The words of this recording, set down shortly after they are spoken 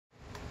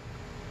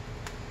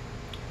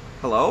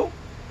Hello,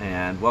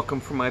 and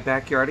welcome from my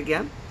backyard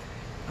again.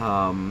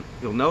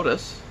 You'll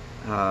notice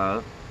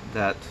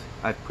that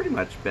I've pretty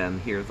much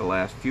been here the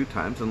last few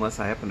times, unless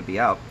I happen to be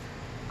out,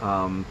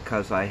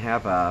 because I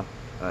have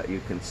you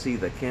can see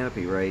the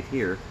canopy right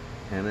here,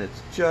 and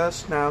it's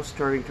just now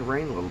starting to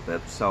rain a little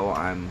bit, so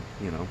I'm,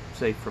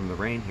 safe from the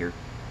rain here.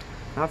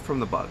 Not from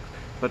the bugs,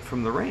 but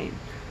from the rain.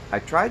 I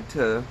tried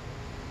to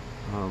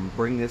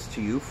bring this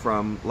to you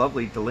from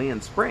lovely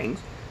DeLeon Springs,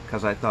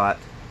 because I thought,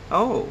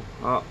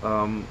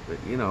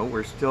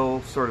 we're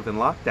still sort of in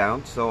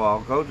lockdown, so I'll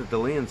go to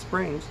DeLeon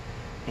Springs.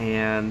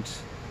 And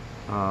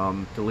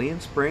DeLeon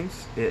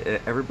Springs,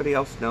 everybody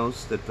else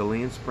knows that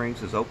DeLeon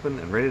Springs is open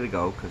and ready to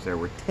go, because there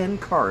were 10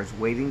 cars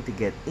waiting to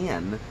get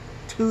in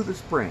to the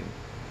spring.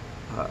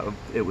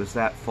 It was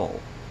that full.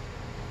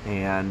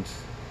 And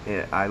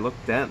I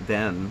looked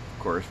then, of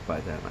course, by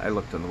then, I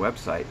looked on the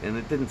website, and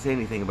it didn't say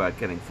anything about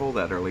getting full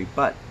that early,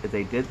 but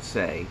they did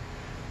say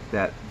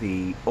that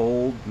the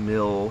Old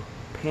Mill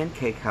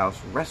Pancake House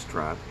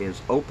restaurant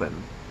is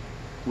open,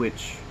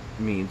 which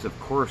means, of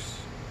course,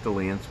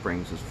 DeLeon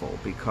Springs is full,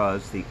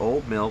 because the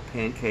Old Mill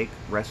Pancake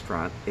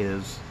Restaurant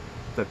is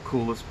the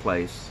coolest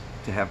place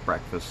to have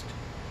breakfast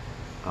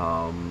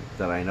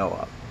that I know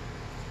of,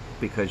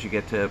 because you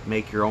get to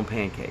make your own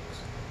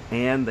pancakes.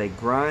 And they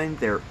grind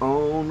their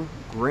own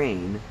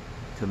grain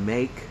to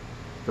make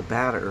the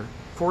batter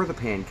for the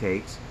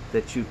pancakes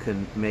that you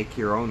can make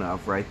your own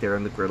of right there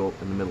in the griddle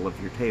in the middle of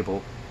your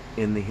table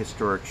in the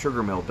historic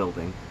sugar mill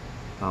building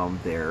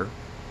there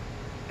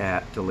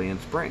at DeLeon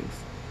Springs.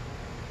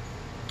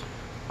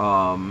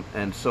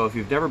 And so if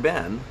you've never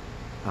been,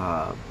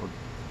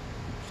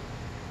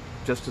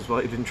 just as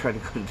well you didn't try to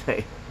go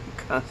today,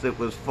 because it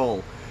was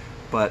full.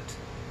 But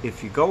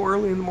if you go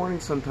early in the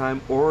morning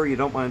sometime, or you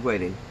don't mind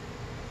waiting,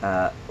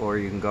 or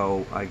you can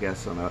go, I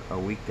guess, on a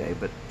weekday,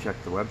 but check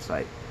the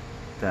website,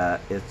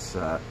 it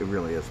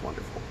really is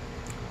wonderful.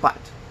 But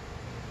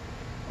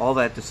all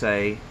that to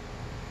say,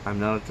 I'm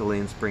not at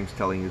DeLeon Springs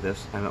telling you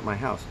this. I'm at my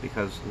house,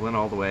 because I went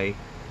all the way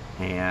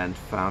and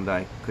found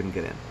I couldn't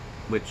get in,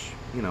 which,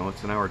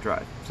 it's an hour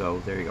drive. So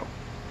there you go.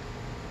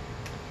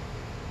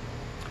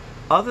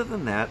 Other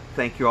than that,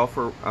 thank you all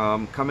for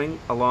coming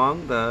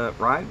along the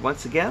ride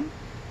once again.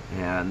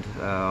 And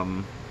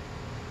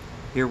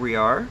here we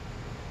are,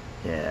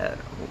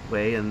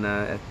 way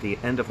at the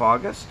end of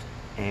August,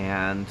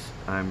 and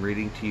I'm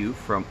reading to you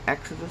from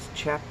Exodus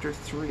chapter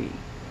 3.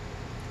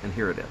 And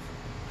here it is.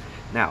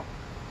 Now,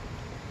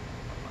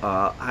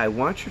 I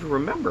want you to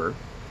remember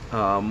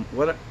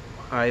what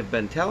I've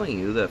been telling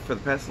you that for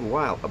the past little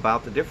while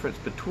about the difference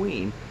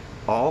between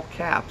all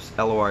caps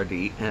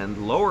L-O-R-D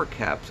and lower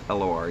caps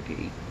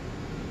L-O-R-D.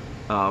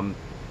 And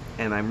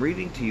I'm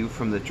reading to you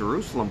from the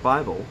Jerusalem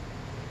Bible,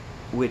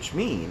 which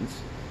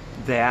means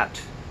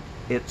that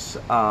it's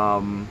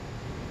a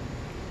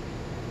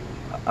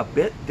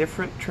bit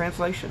different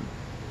translation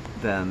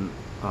than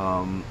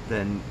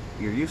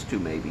you're used to,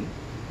 maybe.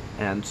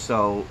 And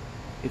so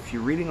if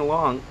you're reading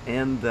along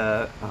in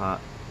the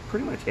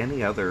pretty much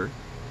any other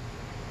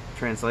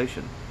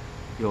translation,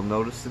 you'll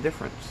notice the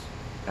difference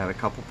at a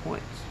couple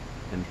points.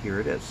 And here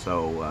it is.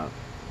 So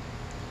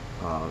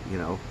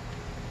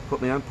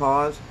put me on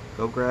pause,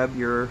 go grab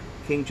your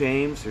King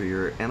James or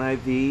your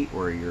NIV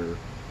or your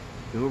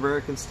New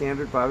American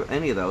Standard Bible,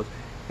 any of those,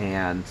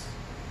 and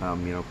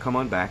come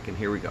on back, and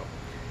here we go.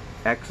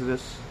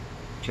 Exodus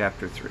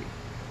chapter 3.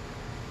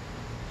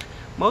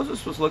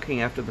 Moses was looking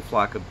after the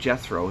flock of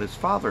Jethro, his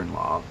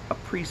father-in-law, a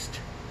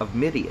priest of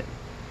Midian.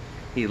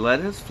 He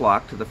led his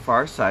flock to the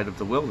far side of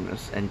the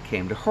wilderness and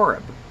came to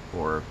Horeb,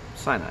 or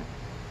Sinai,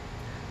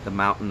 the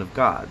mountain of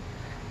God.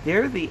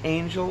 There the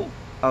angel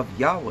of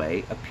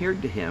Yahweh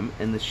appeared to him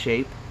in the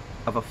shape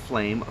of a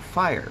flame of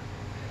fire,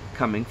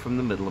 coming from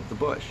the middle of the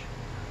bush.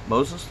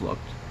 Moses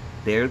looked.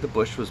 There the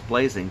bush was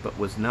blazing, but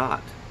was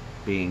not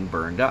being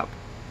burned up.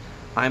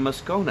 I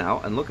must go now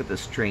and look at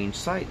this strange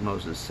sight,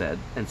 Moses said,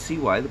 and see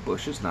why the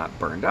bush is not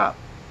burned up.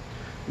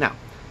 Now,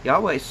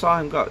 Yahweh saw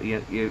him go.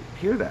 You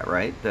hear that,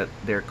 right? That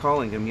they're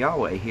calling him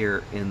Yahweh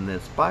here in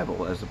this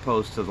Bible as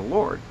opposed to the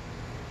Lord.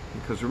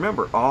 Because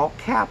remember, all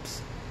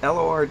caps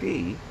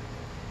L-O-R-D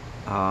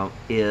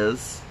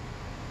is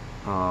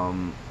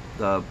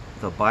the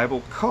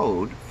Bible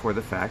code for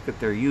the fact that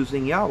they're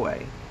using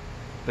Yahweh.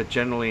 But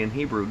generally in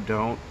Hebrew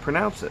don't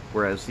pronounce it,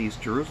 whereas these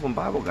Jerusalem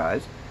Bible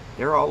guys,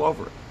 they're all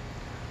over it.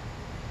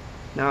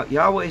 Now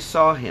Yahweh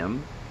saw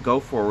him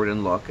go forward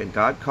and look, and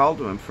God called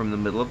to him from the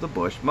middle of the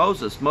bush,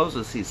 Moses,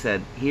 Moses, he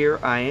said, here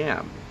I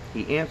am.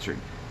 He answered,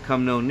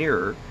 come no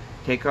nearer,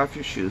 take off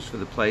your shoes, for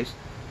the place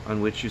on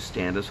which you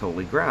stand is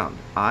holy ground.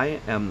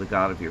 I am the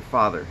God of your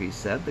father, he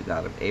said, the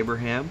God of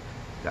Abraham,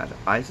 the God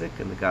of Isaac,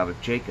 and the God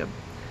of Jacob.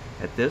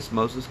 At this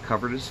Moses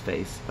covered his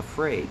face,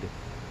 afraid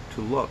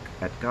to look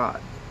at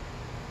God.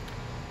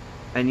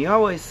 And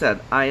Yahweh said,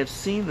 I have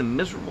seen the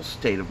miserable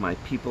state of my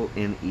people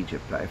in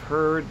Egypt. I have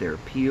heard their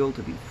appeal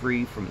to be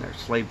free from their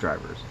slave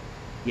drivers.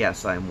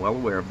 Yes, I am well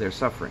aware of their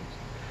sufferings.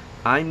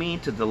 I mean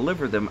to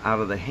deliver them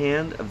out of the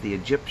hand of the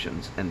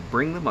Egyptians, and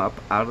bring them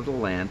up out of the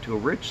land to a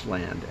rich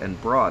land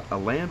and broad, a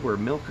land where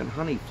milk and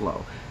honey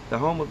flow, the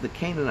home of the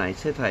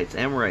Canaanites, Hittites,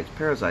 Amorites,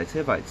 Perizzites,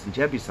 Hivites, and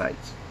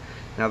Jebusites.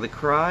 Now the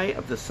cry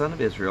of the son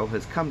of Israel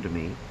has come to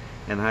me,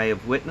 and I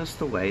have witnessed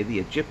the way the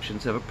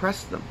Egyptians have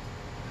oppressed them.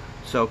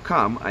 So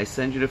come, I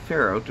send you to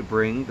Pharaoh to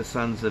bring the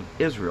sons of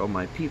Israel,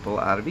 my people,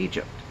 out of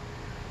Egypt.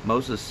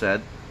 Moses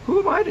said, Who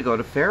am I to go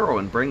to Pharaoh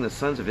and bring the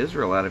sons of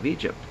Israel out of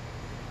Egypt?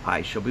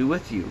 I shall be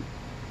with you,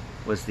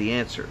 was the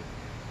answer.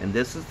 And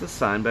this is the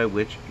sign by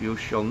which you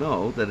shall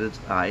know that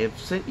I have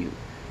sent you.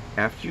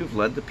 After you have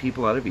led the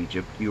people out of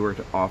Egypt, you are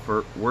to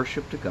offer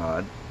worship to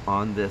God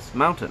on this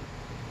mountain.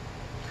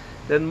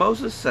 Then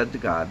Moses said to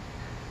God,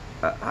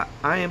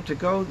 I am to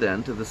go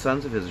then to the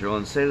sons of Israel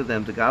and say to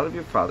them, The God of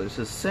your fathers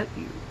has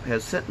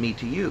sent me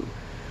to you.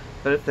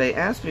 But if they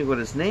ask me what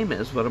his name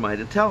is, what am I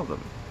to tell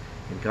them?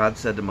 And God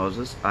said to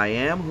Moses, I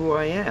am who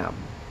I am.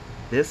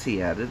 This,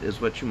 he added, is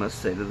what you must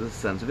say to the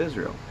sons of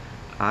Israel.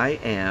 I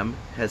am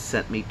has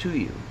sent me to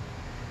you.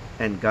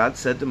 And God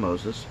said to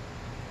Moses,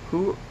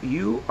 Who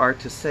you are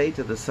to say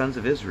to the sons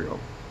of Israel,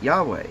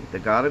 Yahweh, the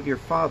God of your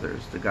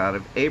fathers, the God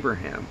of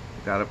Abraham,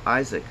 the God of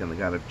Isaac, and the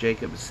God of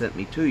Jacob has sent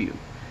me to you.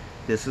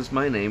 This is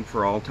my name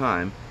for all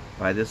time.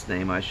 By this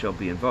name I shall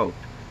be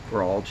invoked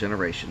for all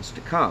generations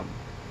to come.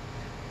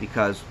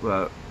 Because,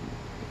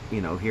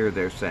 here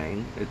they're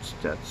saying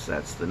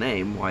that's the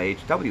name,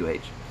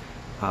 YHWH.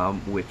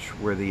 Which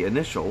were the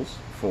initials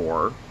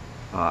for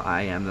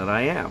I am that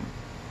I am,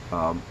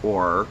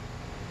 or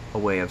a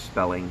way of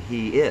spelling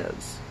he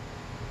is.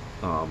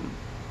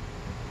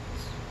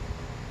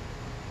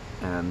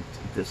 And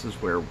this is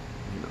where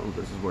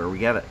we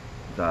get it,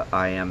 the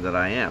I am that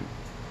I am.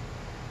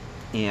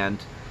 And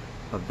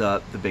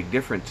the big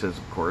difference is,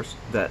 of course,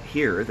 that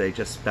here they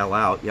just spell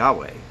out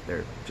Yahweh.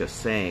 They're just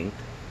saying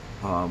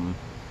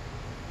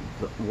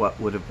what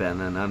would have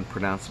been an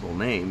unpronounceable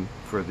name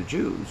for the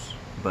Jews,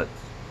 but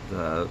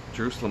the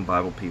Jerusalem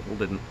Bible people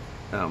didn't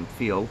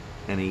feel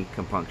any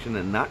compunction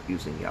in not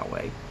using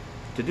Yahweh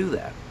to do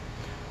that.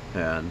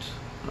 And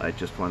I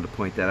just wanted to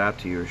point that out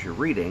to you as you're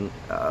reading,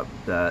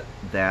 that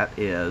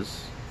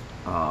is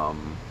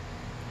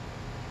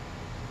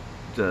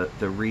the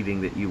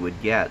reading that you would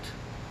get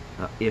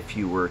if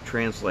you were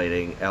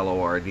translating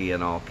L-O-R-D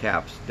in all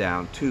caps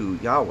down to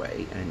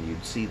Yahweh, and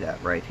you'd see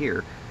that right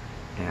here,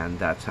 and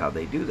that's how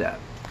they do that.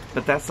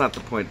 But that's not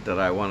the point that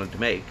I wanted to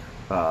make.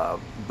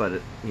 But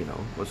it,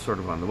 was sort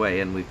of on the way,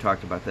 and we've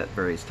talked about that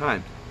various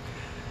times.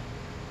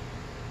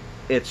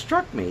 It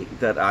struck me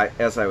that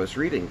as I was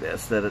reading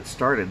this, that it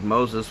started,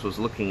 Moses was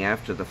looking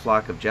after the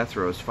flock of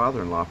Jethro, his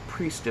father-in-law,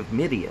 priest of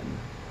Midian.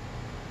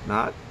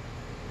 Not,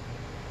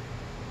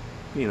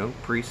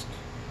 priest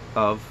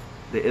of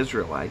the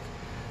Israelites.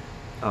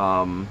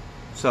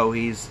 So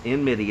he's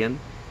in Midian.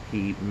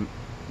 He,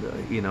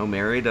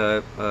 married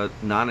a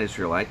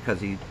non-Israelite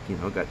because he,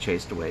 got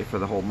chased away for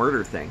the whole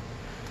murder thing.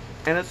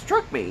 And it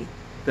struck me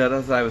that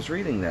as I was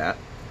reading that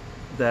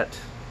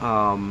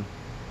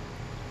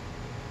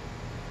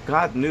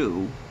God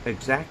knew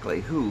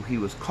exactly who he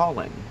was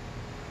calling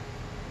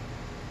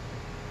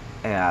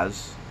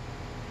as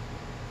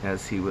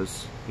he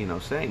was,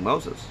 saying,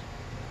 Moses,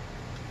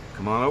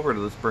 come on over to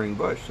this burning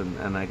bush,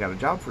 and I got a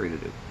job for you to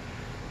do.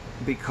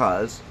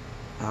 Because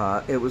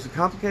it was a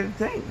complicated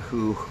thing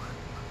who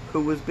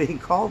was being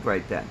called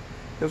right then.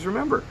 Because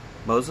remember,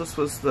 Moses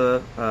was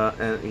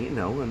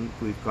and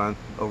we've gone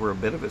over a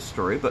bit of his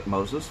story, but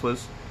Moses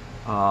was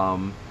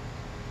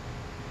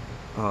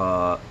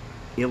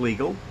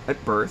illegal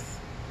at birth.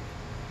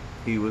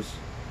 He was,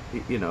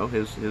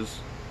 his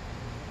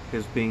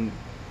being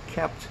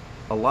kept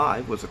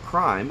alive was a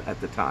crime at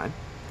the time.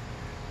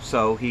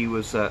 So he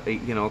was, a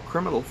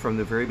criminal from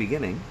the very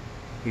beginning.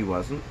 He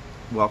wasn't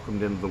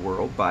welcomed into the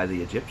world by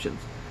the Egyptians.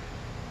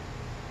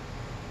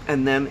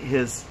 And then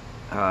his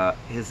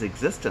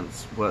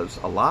existence was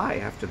a lie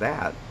after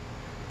that,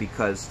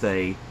 because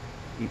they,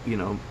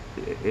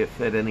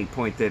 if at any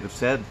point they'd have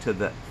said to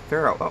the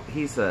Pharaoh, "Oh,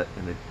 he's an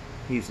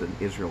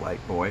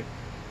Israelite boy,"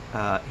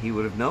 he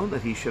would have known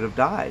that he should have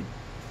died,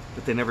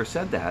 but they never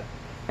said that.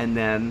 And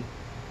then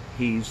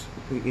he's,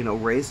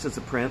 raised as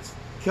a prince,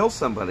 kills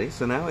somebody,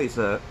 so now he's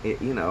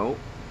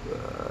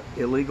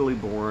illegally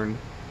born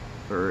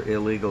or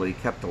illegally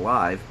kept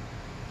alive.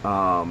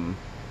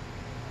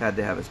 Had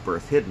to have his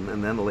birth hidden,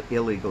 and then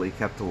illegally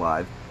kept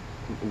alive,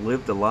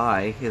 lived a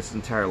lie his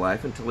entire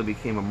life until he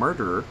became a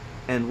murderer,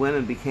 and went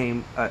and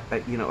became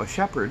a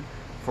shepherd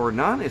for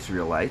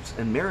non-Israelites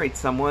and married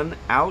someone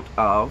out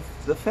of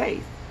the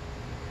faith.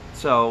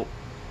 So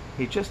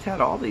he just had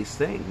all these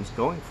things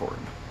going for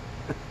him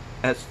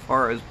as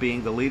far as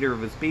being the leader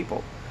of his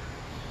people.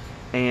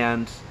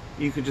 And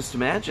you could just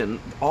imagine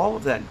all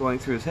of that going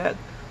through his head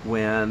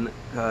when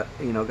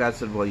God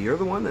said, well, you're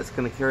the one that's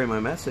going to carry my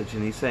message.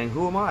 And he's saying,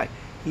 who am I?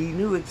 He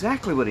knew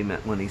exactly what he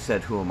meant when he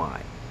said, who am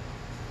I?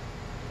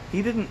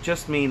 He didn't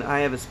just mean I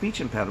have a speech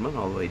impediment,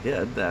 although he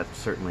did. That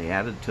certainly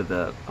added to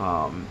the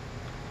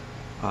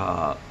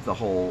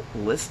whole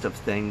list of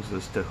things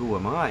as to who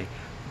am I.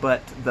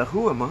 But the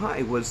who am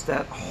I was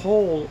that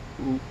whole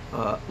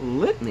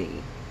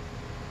litany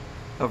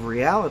of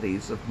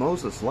realities of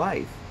Moses'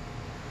 life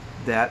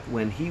that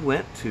when he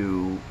went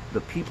to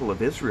the people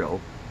of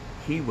Israel,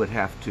 he would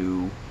have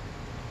to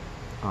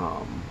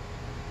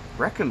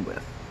reckon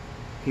with.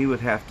 He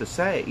would have to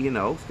say,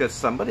 because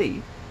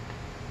somebody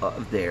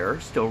there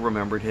still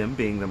remembered him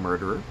being the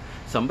murderer.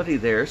 Somebody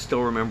there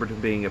still remembered him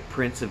being a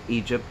prince of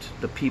Egypt,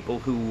 the people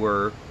who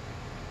were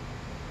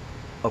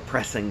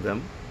oppressing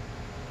them.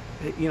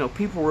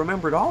 People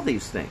remembered all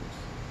these things.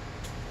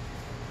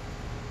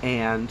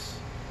 And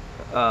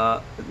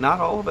not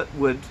all of it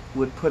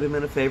would put him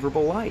in a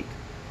favorable light.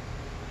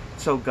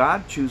 So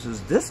God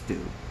chooses this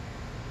dude,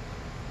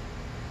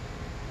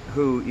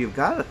 who you've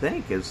got to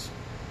think is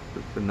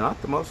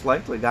not the most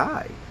likely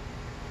guy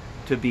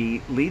to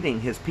be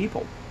leading his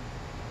people,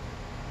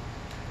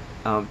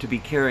 to be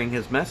carrying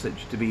his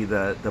message, to be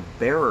the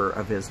bearer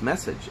of his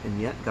message,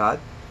 and yet God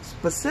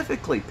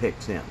specifically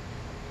picks him.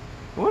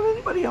 There wasn't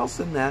anybody else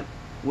in that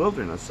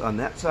wilderness on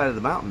that side of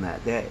the mountain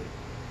that day.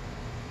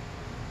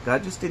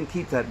 God just didn't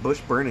keep that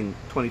bush burning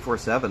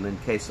 24/7 in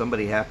case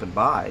somebody happened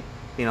by.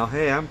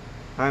 Hey,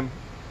 I'm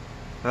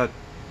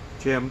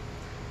Jim.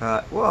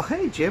 Well,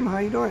 hey, Jim, how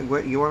you doing?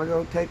 What, you want to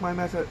go take my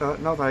message?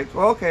 No, thanks.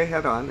 Well, okay,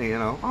 head on,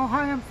 Oh,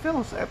 hi, I'm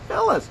Phyllis.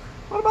 Phyllis,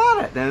 what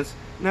about it? And it's,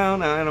 no,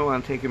 I don't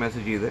want to take your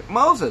message either.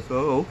 Moses.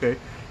 Oh, okay.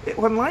 It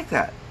wasn't like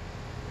that.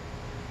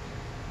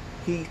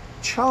 He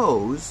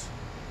chose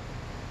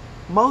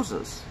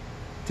Moses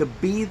to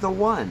be the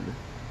one,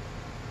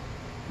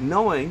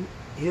 knowing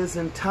his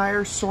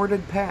entire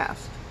sordid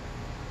past,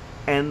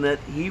 and that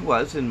he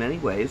was, in many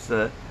ways,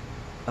 the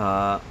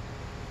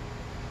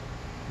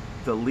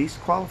least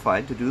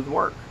qualified to do the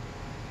work.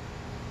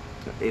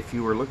 If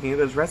you were looking at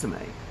his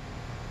resume,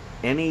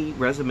 any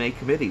resume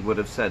committee would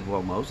have said,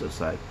 well,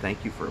 Moses, I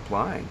thank you for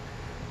applying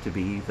to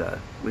be the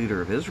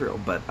leader of Israel,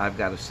 but I've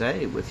got to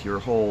say, with your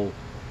whole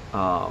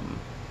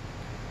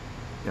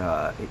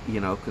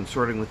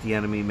consorting with the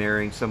enemy,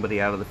 marrying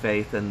somebody out of the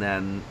faith, and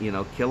then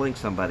killing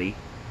somebody,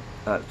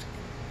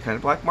 kind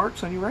of black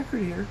marks on your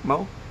record here,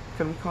 Mo.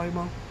 Can we call you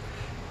Mo?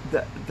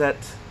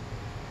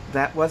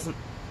 That wasn't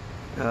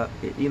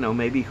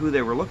maybe who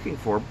they were looking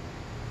for,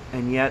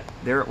 and yet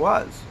there it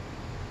was.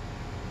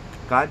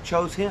 God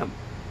chose him.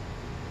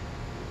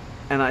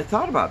 And I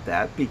thought about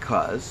that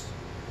because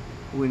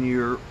when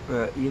you're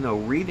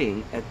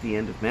reading at the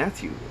end of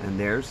Matthew, and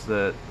there's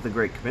the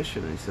Great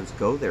Commission, and he says,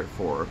 go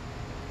therefore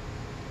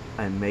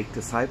and make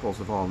disciples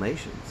of all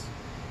nations.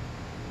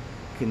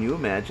 Can you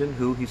imagine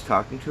who he's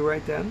talking to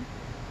right then?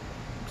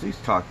 He's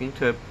talking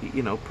to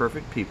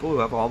perfect people who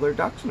have all their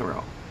ducks in a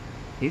row.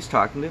 He's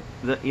talking to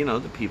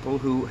the people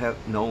who have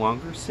no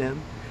longer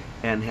sin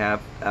and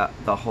have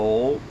the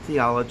whole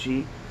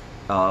theology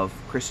of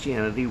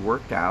Christianity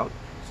worked out,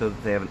 so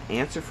that they have an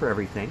answer for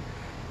everything.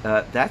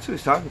 That's who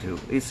he's talking to.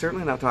 He's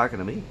certainly not talking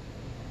to me.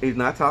 He's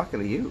not talking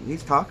to you.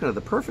 He's talking to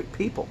the perfect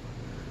people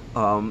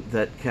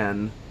that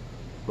can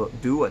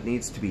do what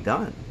needs to be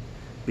done.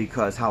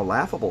 Because how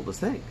laughable to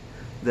think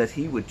that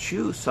he would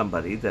choose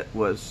somebody that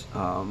was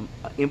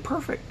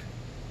imperfect.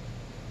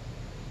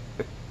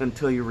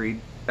 Until you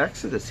read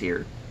Exodus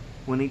here,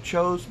 when he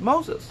chose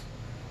Moses,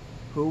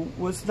 who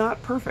was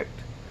not perfect,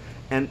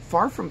 and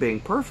far from being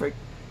perfect,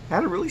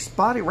 had a really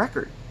spotty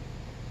record.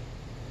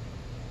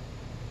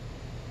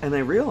 And I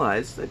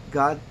realized that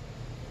God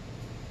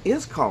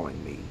is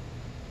calling me,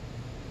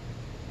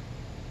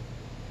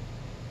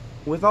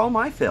 with all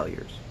my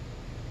failures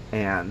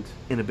and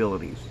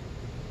inabilities,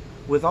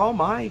 with all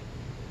my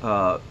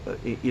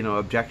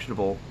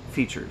objectionable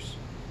features,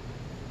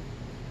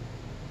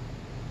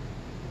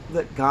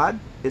 that God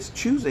is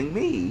choosing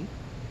me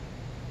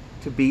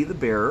to be the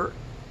bearer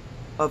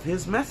of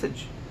his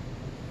message.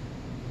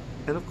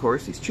 And of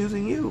course, he's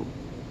choosing you.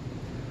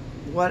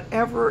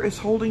 Whatever is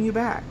holding you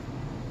back,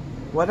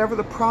 whatever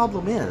the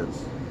problem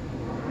is,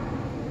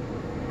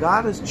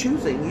 God is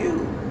choosing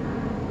you.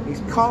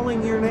 He's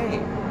calling your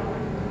name.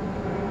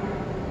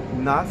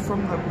 Not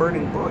from the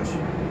burning bush,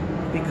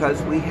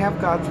 because we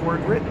have God's word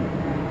written.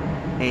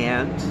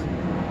 And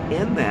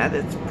in that,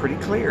 it's pretty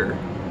clear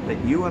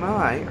that you and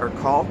I are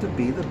called to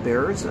be the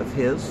bearers of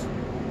his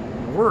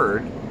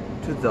word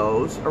to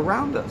those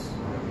around us.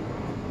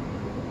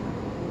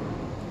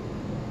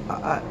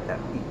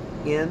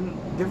 In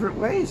different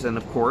ways. And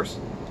of course,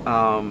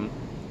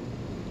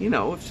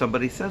 if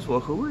somebody says, well,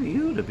 who are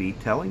you to be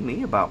telling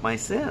me about my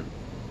sin?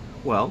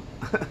 Well,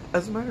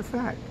 as a matter of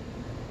fact,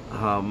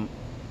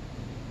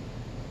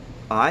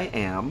 I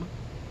am,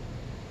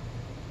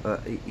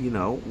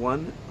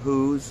 one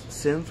whose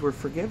sins were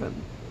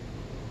forgiven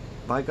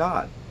by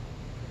God.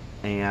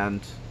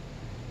 And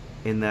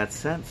in that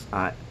sense,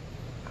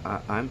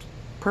 I'm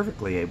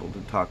perfectly able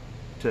to talk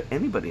to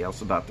anybody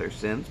else about their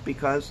sins,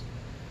 because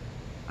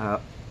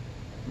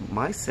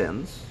my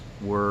sins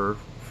were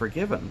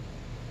forgiven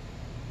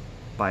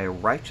by a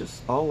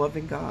righteous,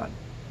 all-loving God.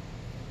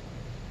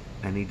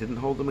 And he didn't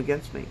hold them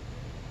against me.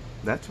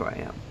 That's who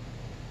I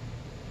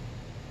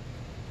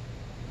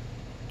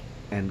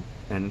am.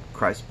 And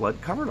Christ's blood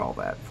covered all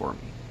that for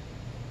me.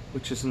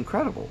 which is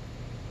incredible.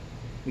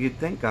 You'd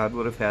think God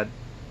would have had,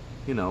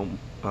 you know,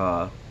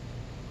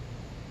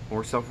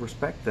 more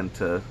self-respect than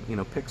to,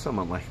 pick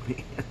someone like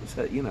me and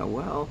say,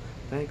 well,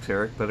 thanks,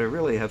 Eric, but I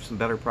really have some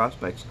better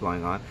prospects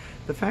going on.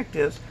 The fact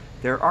is,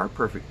 there are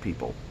perfect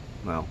people.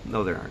 Well,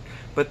 no, there aren't.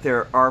 But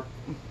there are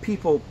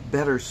people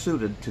better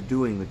suited to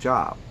doing the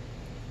job.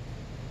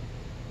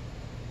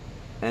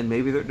 And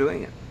maybe they're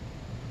doing it.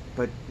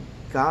 But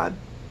God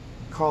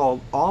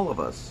called all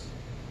of us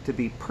to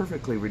be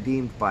perfectly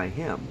redeemed by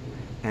Him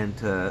and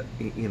to,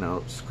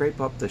 scrape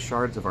up the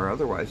shards of our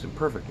otherwise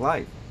imperfect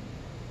life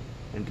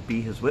and to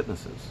be His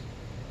witnesses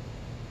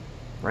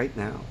right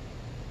now.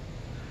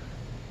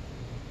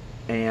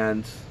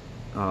 And,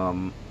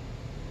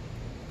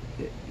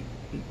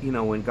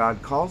 when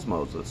God calls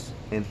Moses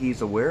and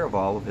he's aware of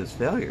all of his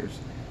failures,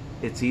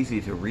 it's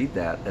easy to read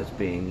that as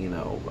being,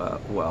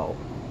 well,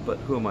 but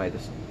who am I to,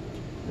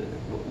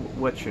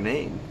 what's your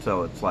name?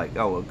 So it's like,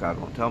 oh, well, God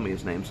won't tell me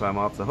his name, so I'm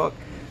off the hook.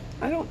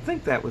 I don't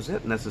think that was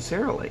it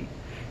necessarily,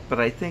 but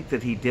I think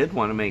that he did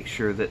want to make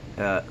sure that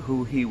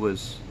who he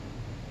was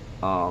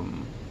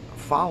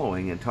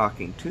following and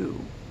talking to,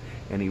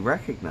 and he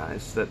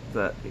recognized that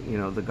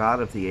the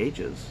God of the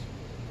ages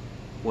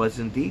was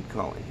indeed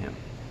calling him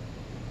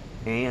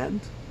and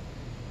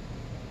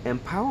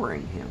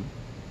empowering him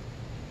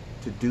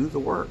to do the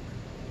work,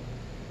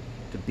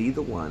 to be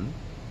the one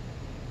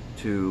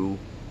to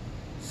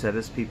set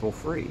his people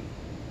free.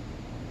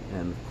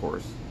 And of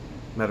course,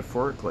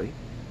 metaphorically,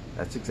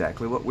 that's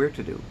exactly what we're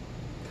to do,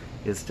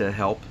 is to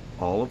help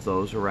all of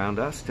those around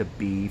us to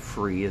be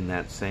free in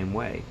that same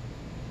way,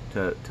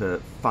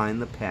 to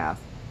find the path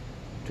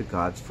to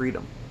God's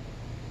freedom,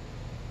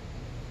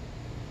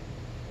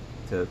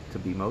 to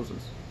be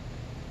Moses.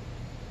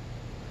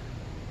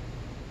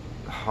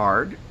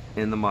 Hard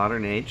in the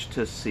modern age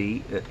to see,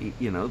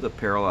 the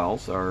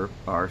parallels are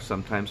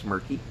sometimes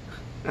murky.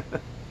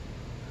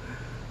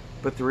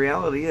 But the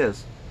reality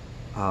is,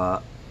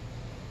 God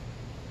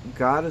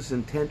is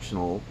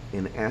intentional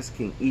in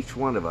asking each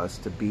one of us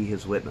to be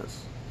His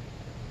witness.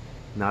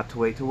 Not to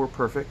wait till we're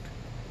perfect,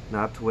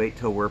 not to wait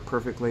till we're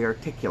perfectly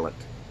articulate,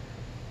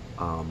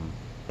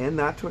 and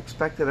not to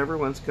expect that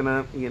everyone's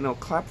going to,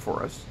 clap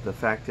for us. The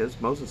fact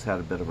is, Moses had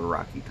a bit of a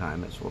rocky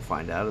time, as we'll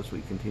find out as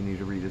we continue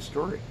to read his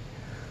story.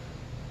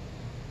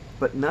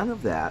 But none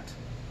of that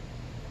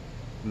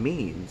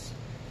means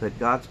that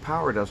God's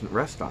power doesn't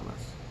rest on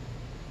us.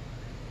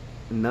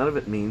 None of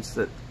it means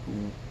that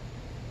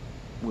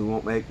we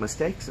won't make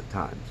mistakes at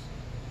times.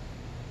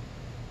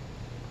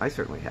 I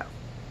certainly have.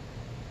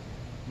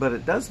 But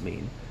it does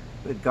mean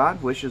that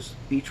God wishes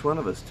each one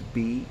of us to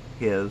be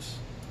His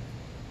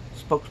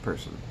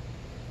spokesperson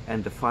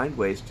and to find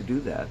ways to do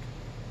that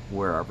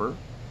wherever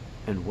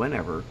and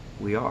whenever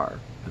we are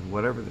and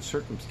whatever the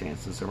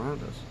circumstances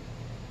around us.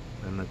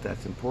 And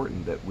that's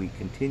important that we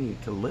continue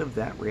to live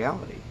that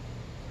reality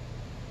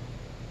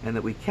and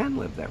that we can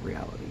live that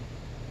reality,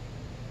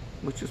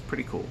 which is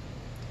pretty cool.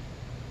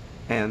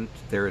 And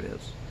there it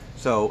is.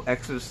 So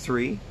Exodus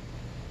 3,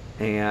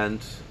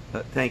 and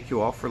thank you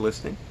all for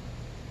listening.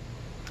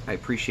 I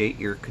appreciate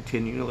your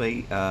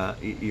continually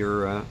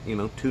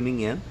tuning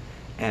in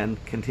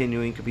and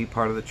continuing to be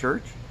part of the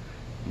church.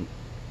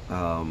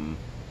 Some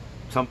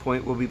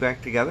point we'll be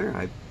back together.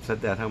 I've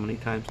said that how many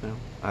times now?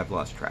 I've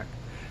lost track.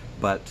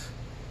 But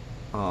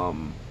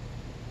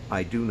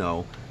I do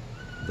know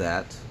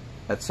that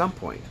at some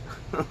point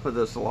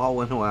this will all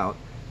winnow out,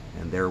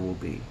 and there will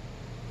be,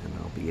 and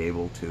I'll be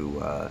able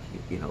to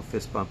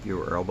fist bump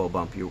you or elbow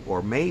bump you,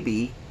 or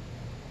maybe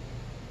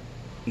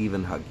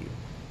even hug you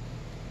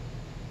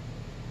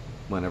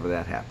whenever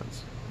that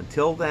happens.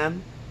 Until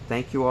then,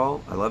 thank you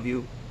all. I love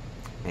you,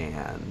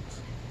 and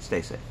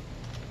stay safe.